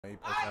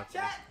Alright,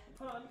 chat.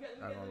 Hold on, let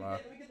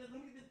me get the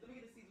seats.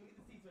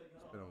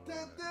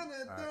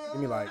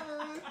 Give me like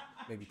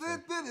maybe 10. I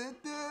got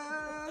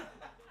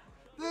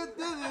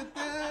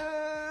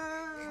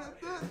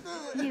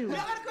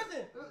a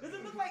question. Does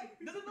it look like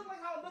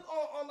how it look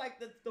on like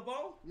the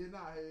phone? Yeah, nah,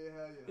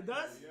 yeah. It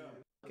does?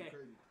 Yeah. Okay.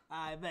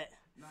 I bet.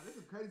 Nah, this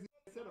is crazy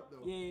setup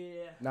though.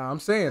 Yeah. Nah, I'm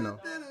saying though.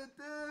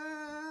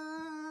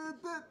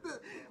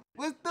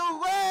 What's the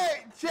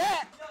word,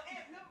 chat? Yo,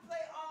 Amp, never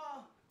play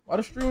Why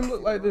the stream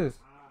look like this?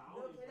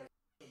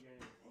 You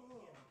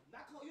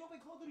don't play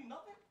Call of Duty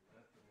nothing?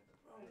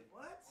 Bro,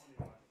 what?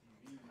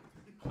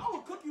 I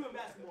would cook you in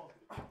basketball.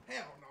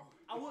 Hell no.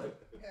 I would.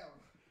 Hell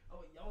no.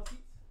 Oh, y'all want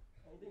seats?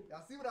 Anything?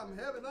 Y'all see what I'm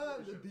having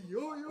on? The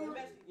Dior.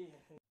 Yeah.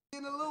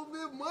 Getting a little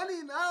bit of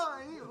money now,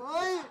 I ain't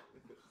right?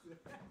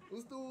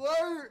 What's the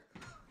word?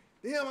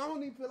 Damn, I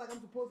don't even feel like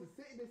I'm supposed to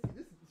sit in this.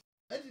 This is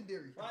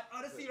legendary. Right,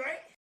 oh, this seat, right?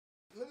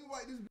 Let me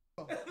wipe this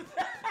off.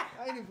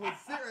 I ain't even supposed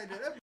to sit right there.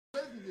 That's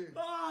legendary.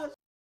 Oh,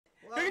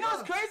 Wow, you know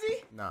what's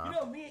crazy? Nah.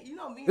 You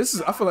know me. This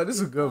is. I feel like this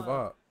is a good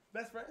vibe.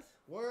 Best friends?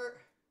 Word?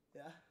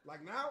 Yeah.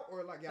 Like now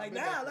or like y'all Like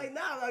been now,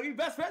 back like we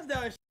best friends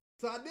now and shit.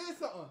 So I did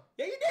something.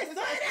 Yeah, you did, son.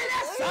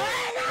 That's son.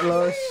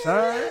 Hello,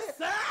 son.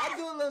 I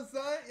do a little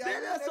son. Y'all Yeah,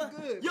 that's son.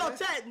 good. Yo, man.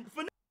 chat,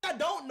 for niggas that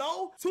don't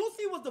know,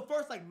 Toosii was the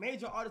first like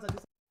major artist I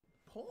just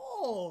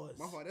pause.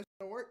 My fault, that shit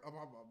don't work. Oh,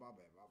 my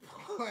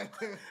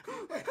bad.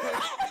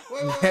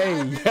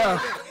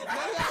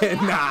 Hey,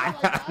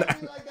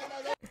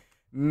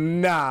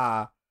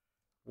 Nah.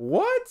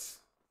 What?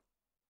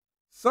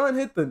 Son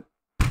hit the.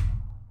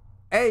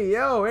 Hey,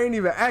 yo, ain't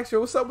even asked you.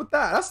 What's up with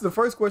that? That's the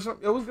first question.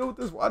 Yo, what's good with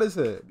this? Why this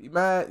head? Be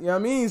mad? You know what I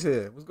mean?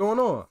 Here. What's going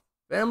on?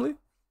 Family?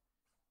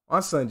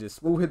 My son just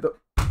smooth hit the.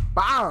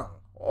 Bang!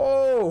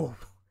 Oh.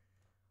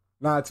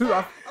 Nah,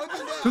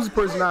 Two's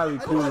personality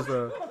cool as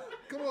hell.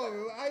 Come on,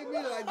 man. I ain't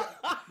mean it like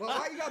that. But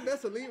why you got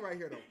Vaseline right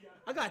here, though?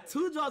 I got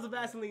 2 jars of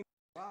Vaseline.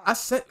 Wow. I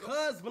said.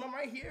 Cause when I'm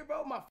right here,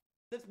 bro, my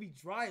lips be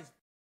dry as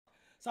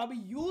so I'll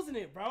be using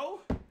it, bro.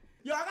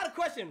 Yo, I got a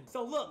question.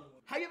 So look,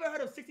 have you ever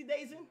heard of 60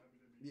 Days In?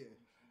 Yeah.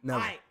 Never.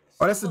 Alright,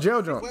 Oh, that's the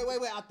jail jump. Wait.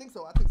 I think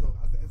so. What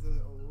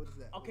is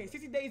that? Okay,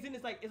 60 Days In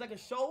is like a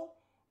show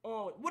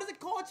on what is it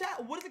called,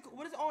 chat? What is it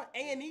on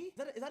A&E?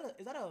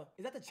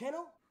 Is that the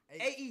channel?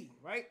 AE,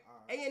 right?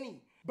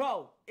 A&E.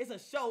 Bro, it's a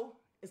show.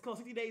 It's called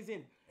 60 Days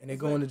In. And they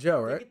go into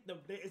jail, right?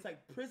 It's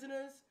like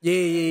prisoners.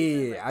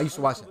 Yeah. Like, I used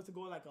to watch supposed that. to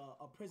go like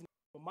a prison.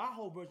 But my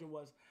whole version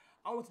was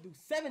I want to do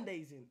 7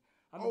 days in.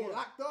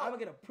 Locked up. I'm gonna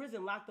get a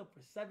prison locked up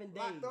for 7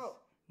 days. Locked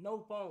up. No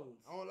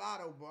phones. I don't lie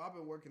though, bro. I've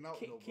been working out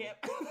though, bro. Can't.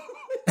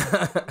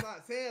 I'm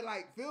not saying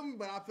like feel me,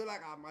 but I feel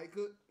like I might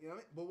could. You know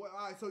what I mean? But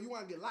all right, so you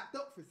want to get locked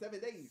up for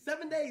 7 days?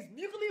 7 days.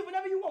 You can leave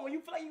whenever you want. When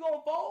you feel like you're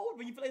gonna fold,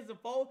 when you feel like it's a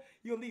fold,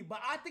 you can leave.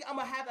 But I think I'm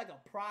gonna have like a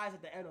prize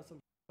at the end or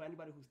something for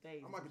anybody who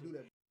stays. I'm not gonna do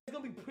that. It's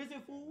gonna be prison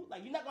food.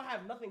 Like you're not gonna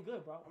have nothing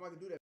good, bro. I'm not gonna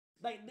do that.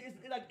 Like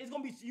it's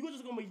gonna be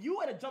just gonna be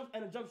you and a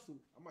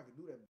jumpsuit. I'm not gonna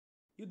do that.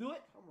 You do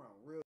it? I'm around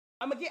real.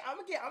 I'm gonna get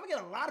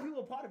a lot of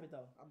people a part of it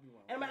though. I'll be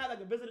around. And I'm gonna have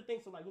like a visitor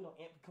thing, so like Amp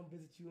can come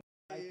visit you.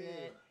 Like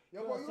that.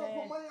 Yo, bro, you don't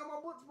put money on my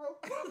books, bro.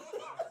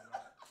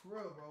 For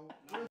real, bro.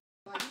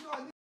 Like you know, I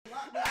need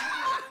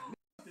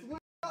switch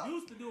up.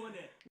 Used to doing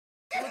that.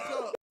 Switch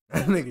up.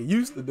 That nigga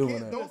used to doing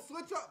that. Don't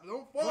switch up.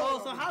 Don't fall.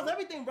 Bro, so how's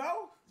everything,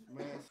 bro?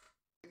 Man,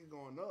 it's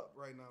going up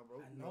right now, bro.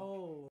 I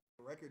know.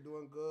 The record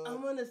doing good.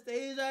 I'm on the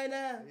stage right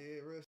now. Yeah,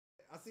 real.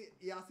 I seen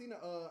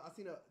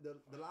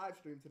the live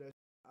stream to that.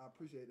 I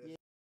appreciate that. Yeah,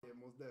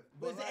 most definitely.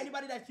 But is there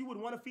anybody that you would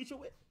want to feature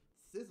with?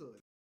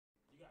 Scissor.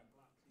 You got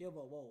Glock. Yeah,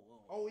 but whoa.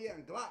 Oh yeah,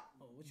 and Glock.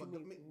 Oh, what you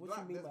mean? What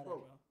Glock, you mean by that,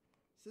 bro?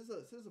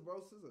 Scissor,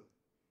 bro.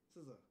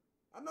 Scissor.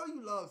 I know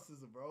you love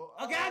Scissor, bro.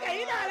 Okay,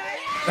 you know that.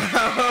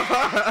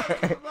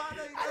 Yeah.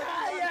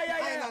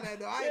 I ain't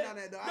on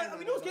that though.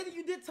 You know what's crazy?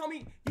 You did tell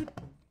me you.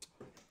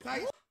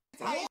 Tight.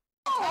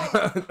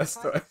 That's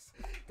right.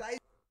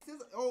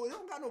 Scissor. Oh, it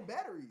don't got no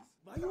batteries.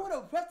 Why you want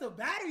to press the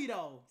battery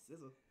though?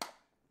 Scissor.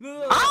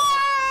 Look.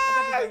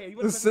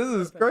 The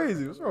scissor is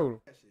crazy. What's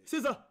wrong?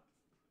 Scissor.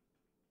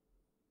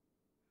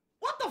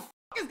 What the f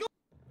is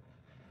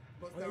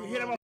going? You hear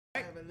that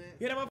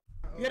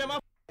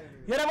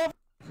motherfucker?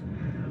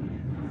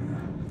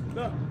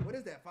 Look. What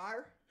is that?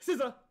 Fire?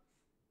 Scissor.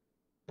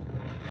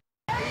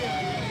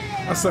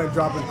 I started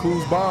dropping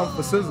Cool's bomb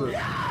for scissor.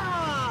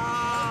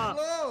 Yeah.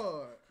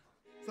 Lord.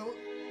 So.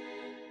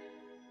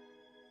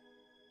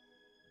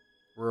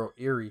 Real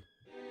eerie.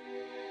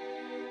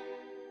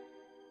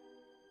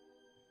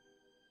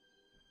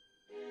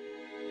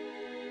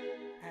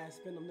 I had to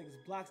spend them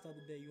niggas blocks the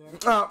other day, you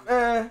heard? Oh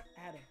man. I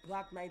had a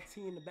Glock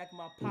 19 in the back of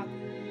my pocket.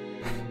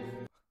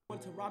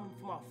 Went to rob me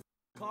for my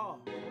car.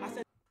 I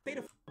said, stay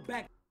the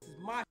back. This is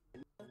my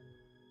shit.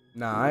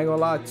 Nah, I ain't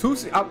gonna lie.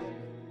 Toosii,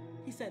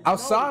 He said,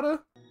 outside no. of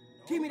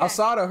Give me that.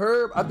 outside of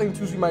Herb, I think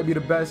Toosii might be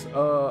the best.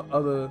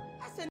 Other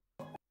I said,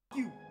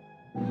 you.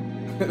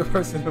 the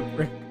person to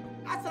bring.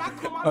 I said, I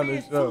call my On the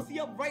man show. Toosii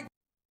up right.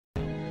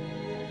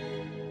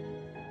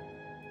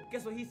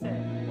 Guess what he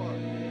said? What?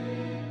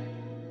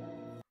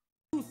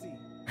 Toosii.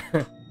 I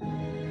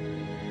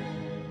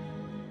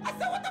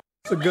said, what the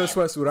It's a good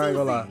sweatsuit. I ain't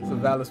gonna lie. It's a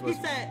valid He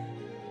sweatsuit. said,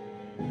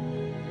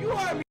 you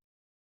heard me.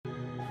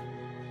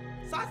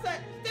 So I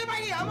said, stay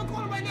right here. I'm gonna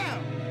call him right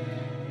now.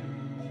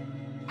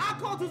 I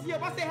called Toosii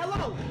up. I said,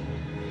 hello.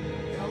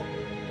 Yo,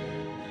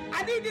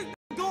 I need this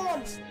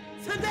gone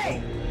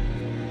today.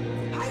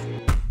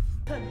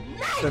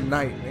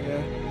 Tonight,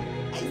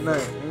 nigga.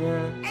 Tonight,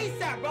 nigga.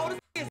 ASAP, bro. This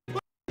is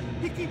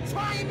he keep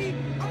trying me.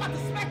 I'm about to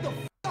smack the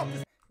up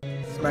this.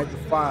 Smack the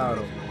fire out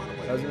of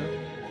him. Cousin.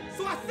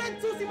 So I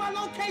sent Toosii my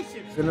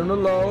location. Send him the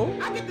low.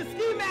 I get the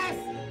ski mask,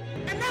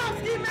 and now I'm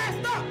ski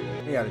masked up.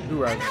 He gotta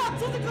do right. And now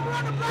Toosii come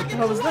around the block. What the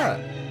hell is that?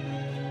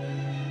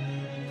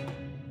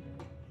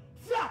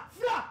 Flop,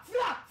 flop,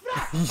 flop,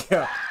 flop.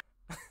 Yeah.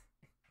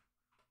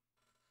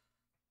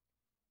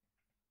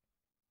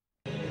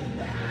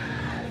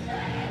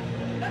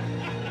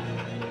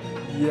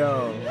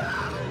 Yo.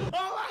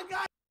 Oh my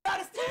God!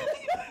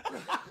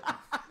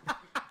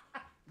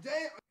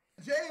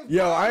 James.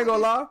 Yo, I ain't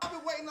gonna lie. I've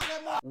been waiting on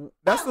that moment.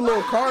 That's the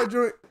little car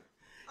joint.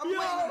 I'm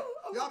waiting.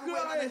 Y'all been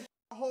waiting on that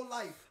my whole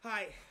life.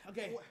 Hi.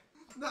 Okay.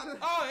 No.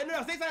 Oh, no,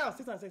 say something else.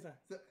 Say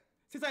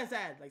something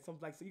sad. Like some,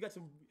 like so you got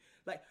some,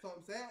 like.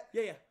 Something sad?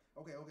 Yeah.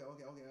 Okay. Let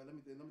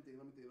me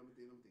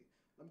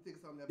think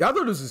of something. That Y'all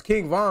thought this was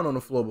King Von on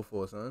the floor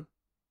before, son.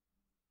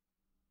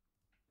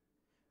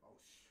 Oh,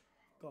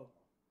 Go.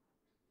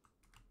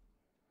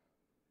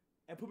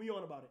 And put me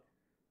on about it.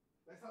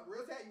 Like something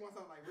real sad? You want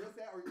something like real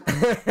sad, or you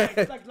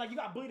want? like you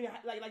got bullied.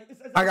 Like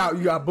it's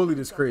You got bullied.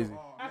 It's crazy.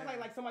 Act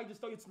like somebody just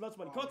stole your lunch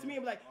money. Come to me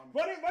and be like,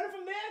 running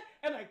from there,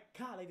 and like,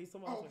 God, like they so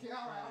much. Okay,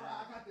 all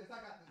right. I got this.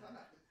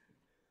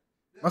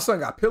 My son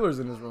got pillars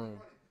in his room.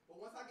 But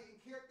once I get in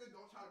character,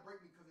 don't try to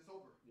break me because it's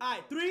over. All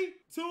right, 3,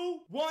 2,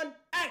 1,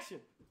 action.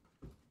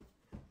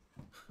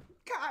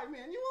 God,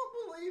 man, you won't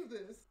believe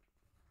this.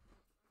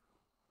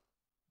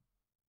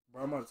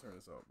 Bro, I'm about to turn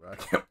this off, bro. I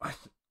can't watch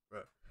it,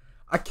 bro.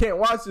 I can't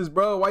watch this,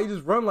 bro. Why you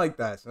just run like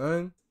that,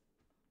 son?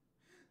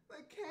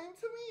 They came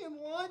to me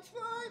in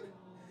lunchtime.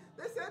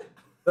 They said,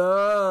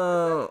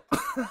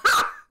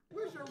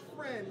 "Where's your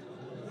friend?"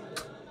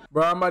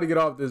 Bro, I'm about to get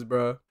off this,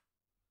 bro.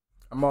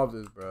 I'm off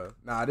this, bro.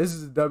 Nah, this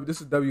is a W. This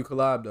is a W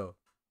collab, though.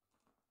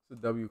 It's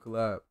a W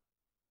collab.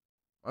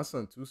 My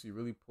son Toosii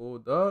really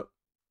pulled up.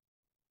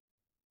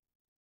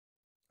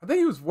 I think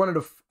he was one of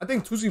the. I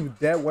think Toosii was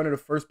dead. One of the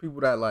first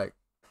people that like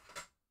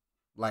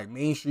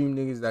mainstream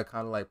niggas that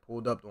kind of like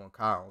pulled up on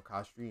Kai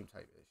stream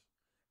type ish.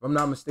 If I'm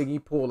not mistaken, he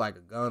pulled like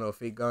a gun or a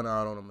fake gun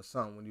out on him or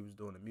something when he was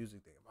doing the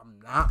music thing. If I'm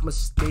not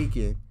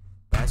mistaken,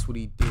 that's what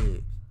he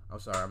did. I'm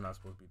sorry, I'm not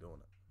supposed to be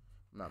doing it.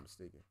 I'm not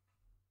mistaken.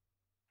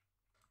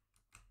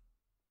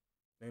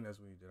 I think that's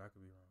what he did. I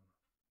could be wrong.